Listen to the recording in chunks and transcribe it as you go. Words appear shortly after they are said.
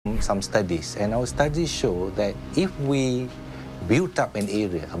make some studies, and our studies show that if we build up an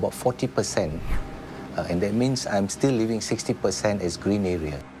area about 40%, and that means I'm still leaving 60% as green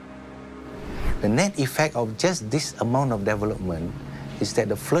area, the net effect of just this amount of development is that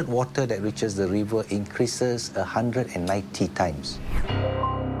the flood water that reaches the river increases 190 times.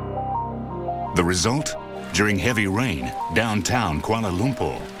 The result? During heavy rain, downtown Kuala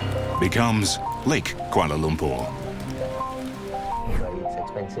Lumpur becomes Lake Kuala Lumpur. It's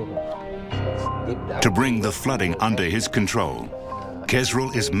expensive. It's deep down. To bring the flooding under his control,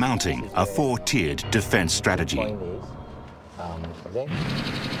 Kesril is mounting a 4-tiered defense strategy.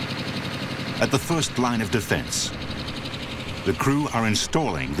 At the first line of defense, the crew are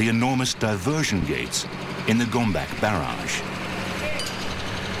installing the enormous diversion gates in the Gombak barrage.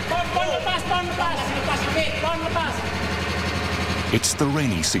 It's the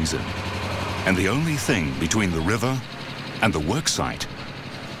rainy season, and the only thing between the river and the worksite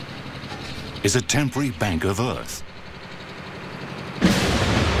is a temporary bank of earth.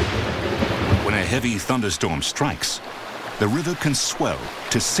 When a heavy thunderstorm strikes, the river can swell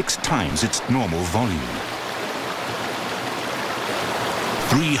to 6 times its normal volume.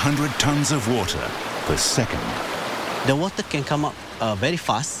 300 tons of water per second. The water can come up very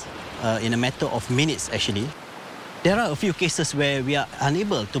fast, in a matter of minutes actually. There are a few cases where we are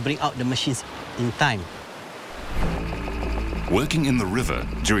unable to bring out the machines in time. Working in the river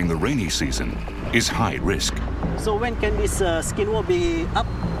during the rainy season is high risk. So when can this skin wall be up?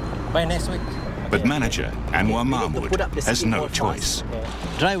 By next week. But manager Anwar Mahmood has no choice.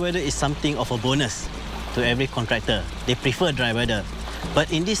 Dry weather is something of a bonus to every contractor. They prefer dry weather.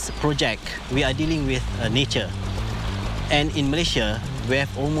 But in this project, we are dealing with nature. And in Malaysia, we have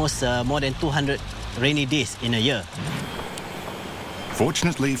almost more than 200 rainy days in a year.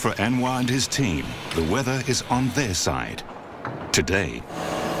 Fortunately for Anwar and his team, the weather is on their side. Today,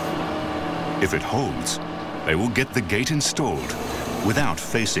 if it holds, they will get the gate installed without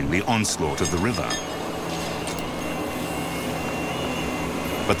facing the onslaught of the river.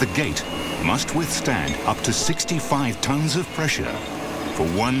 But the gate must withstand up to 65 tons of pressure for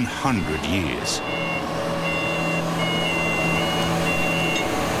 100 years.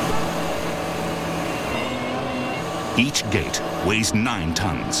 Each gate weighs 9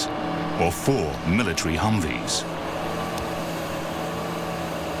 tons, or 4 military Humvees.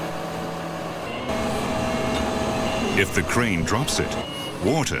 If the crane drops it,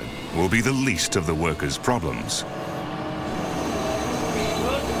 water will be the least of the workers' problems.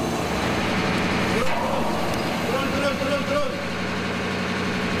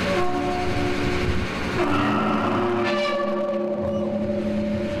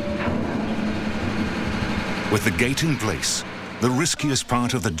 With the gate in place, the riskiest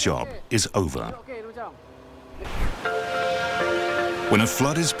part of the job is over. When a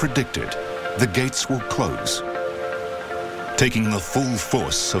flood is predicted, the gates will close, taking the full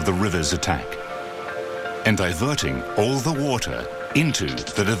force of the river's attack and diverting all the water into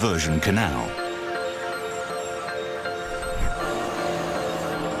the diversion canal.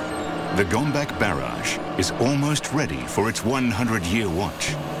 The Gombak barrage is almost ready for its 100-year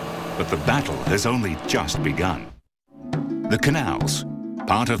watch, but the battle has only just begun. The canals,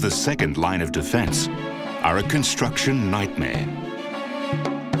 part of the second line of defense, are a construction nightmare.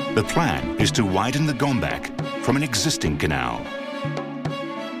 The plan is to widen the Gombak from an existing canal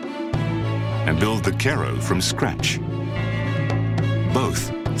and build the Kero from scratch, both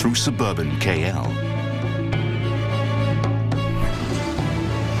through suburban KL.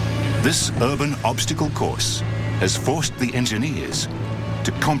 This urban obstacle course has forced the engineers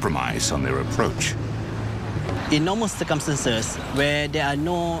to compromise on their approach. In normal circumstances, where there are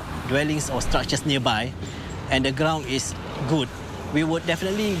no dwellings or structures nearby and the ground is good, we would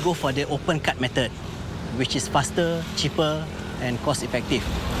definitely go for the open cut method, which is faster, cheaper, and cost-effective.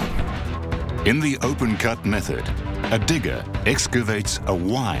 In the open cut method, a digger excavates a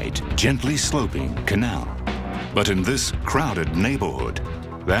wide, gently sloping canal. But in this crowded neighborhood,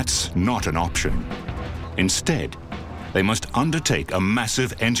 that's not an option. Instead, they must undertake a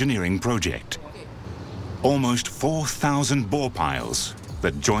massive engineering project. Almost 4,000 bore piles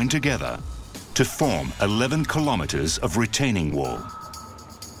that join together to form 11 kilometers of retaining wall.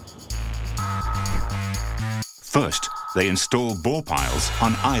 First, they install bore piles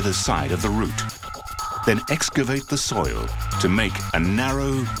on either side of the route, then excavate the soil to make a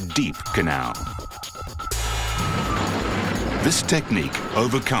narrow, deep canal. This technique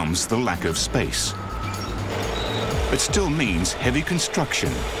overcomes the lack of space, but still means heavy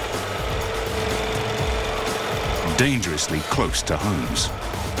construction, dangerously close to homes.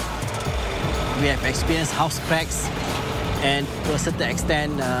 We have experienced house cracks, and to a certain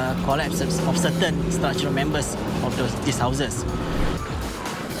extent collapses of certain structural members of these houses.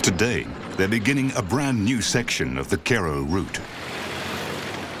 Today, they're beginning a brand new section of the Kero route,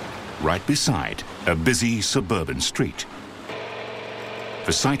 right beside a busy suburban street.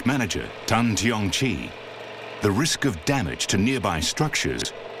 For site manager Tan Tiong Chi, the risk of damage to nearby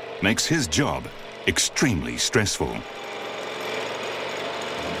structures makes his job extremely stressful.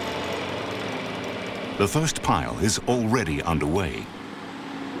 The first pile is already underway.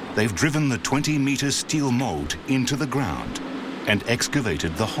 They've driven the 20-meter steel mold into the ground and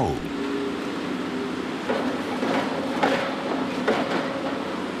excavated the hole.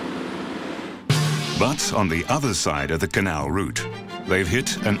 But on the other side of the canal route, they've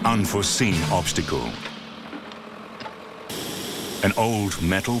hit an unforeseen obstacle. An old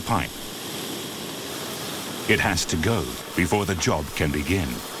metal pipe. It has to go before the job can begin.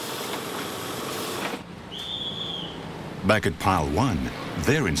 Back at pile 1,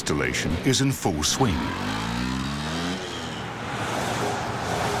 their installation is in full swing.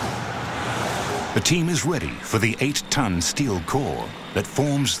 The team is ready for the 8-ton steel core that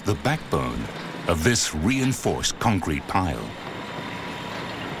forms the backbone of this reinforced concrete pile.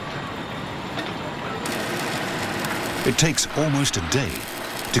 It takes almost a day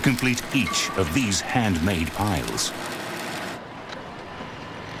to complete each of these handmade piles.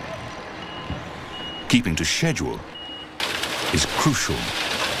 Keeping to schedule is crucial.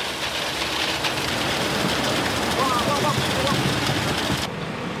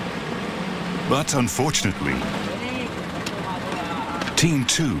 But unfortunately, Team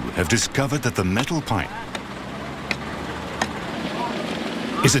 2 have discovered that the metal pipe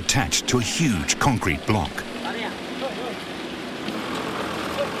is attached to a huge concrete block.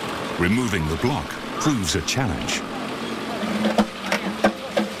 Removing the block proves a challenge.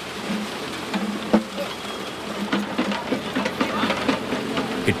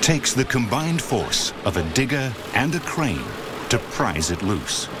 It takes the combined force of a digger and a crane to prise it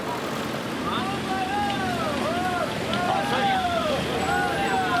loose.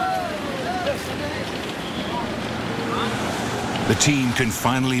 The team can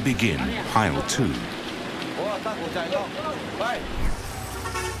finally begin pile 2.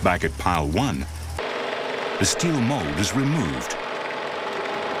 Back at pile 1, the steel mold is removed,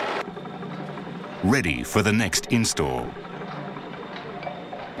 ready for the next install.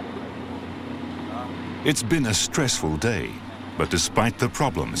 It's been a stressful day, but despite the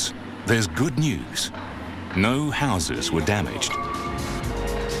problems, there's good news. No houses were damaged.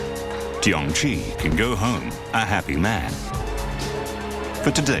 Tiong Chi can go home a happy man. For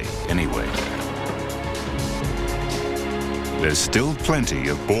today, anyway. There's still plenty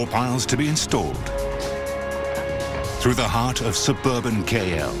of bore piles to be installed through the heart of suburban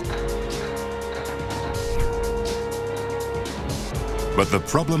KL. But the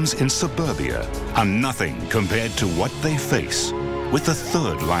problems in suburbia are nothing compared to what they face with the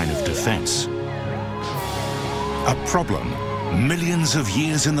third line of defense. A problem millions of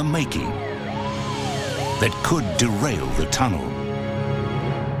years in the making that could derail the tunnel.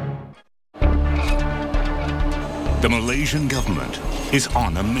 The Malaysian government is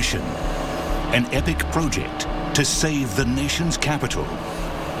on a mission, an epic project to save the nation's capital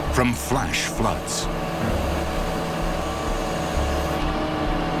from flash floods.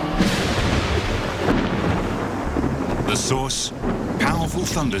 The source, powerful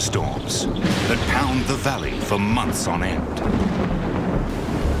thunderstorms that pound the valley for months on end.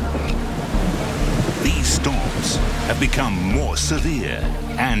 These storms have become more severe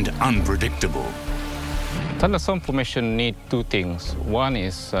and unpredictable. Thunderstorm formation need two things. One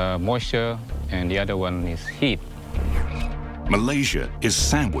is moisture and the other one is heat. Malaysia is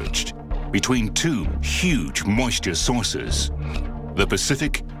sandwiched between two huge moisture sources, the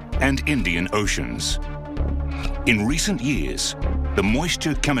Pacific and Indian Oceans. In recent years, the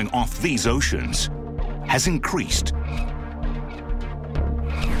moisture coming off these oceans has increased.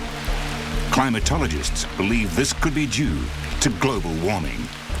 Climatologists believe this could be due to global warming.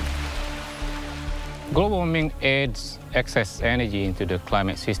 Global warming adds excess energy into the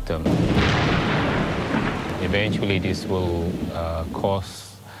climate system. Eventually, this will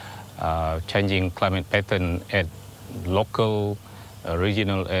cause changing climate pattern at local,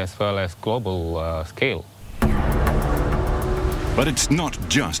 regional, as well as global scale. But it's not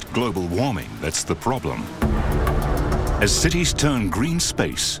just global warming that's the problem. As cities turn green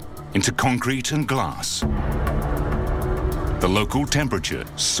space into concrete and glass, the local temperature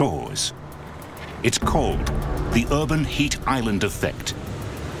soars. It's called the urban heat island effect,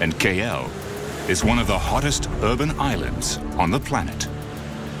 and KL is one of the hottest urban islands on the planet.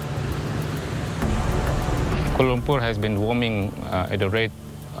 Kuala Lumpur has been warming at a rate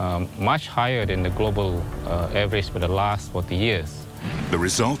much higher than the global average for the last 40 years. The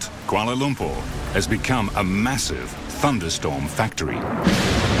result, Kuala Lumpur has become a massive thunderstorm factory.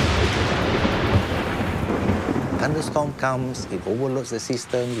 Thunderstorm comes, it overloads the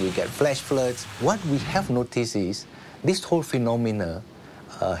system, we get flash floods. What we have noticed is this whole phenomena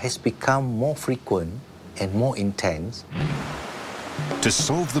has become more frequent and more intense. To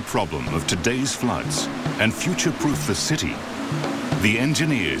solve the problem of today's floods and future-proof the city, the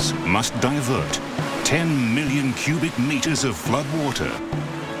engineers must divert 10 million cubic meters of flood water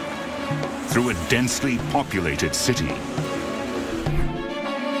through a densely populated city.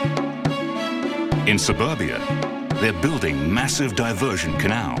 In suburbia, they're building massive diversion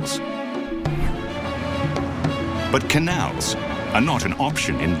canals. But canals are not an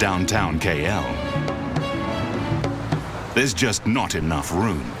option in downtown KL. There's just not enough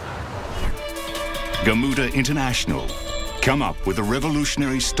room. Gamuda International come up with a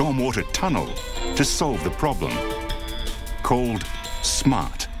revolutionary stormwater tunnel to solve the problem, called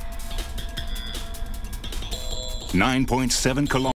SMART. 9.7 kilometers.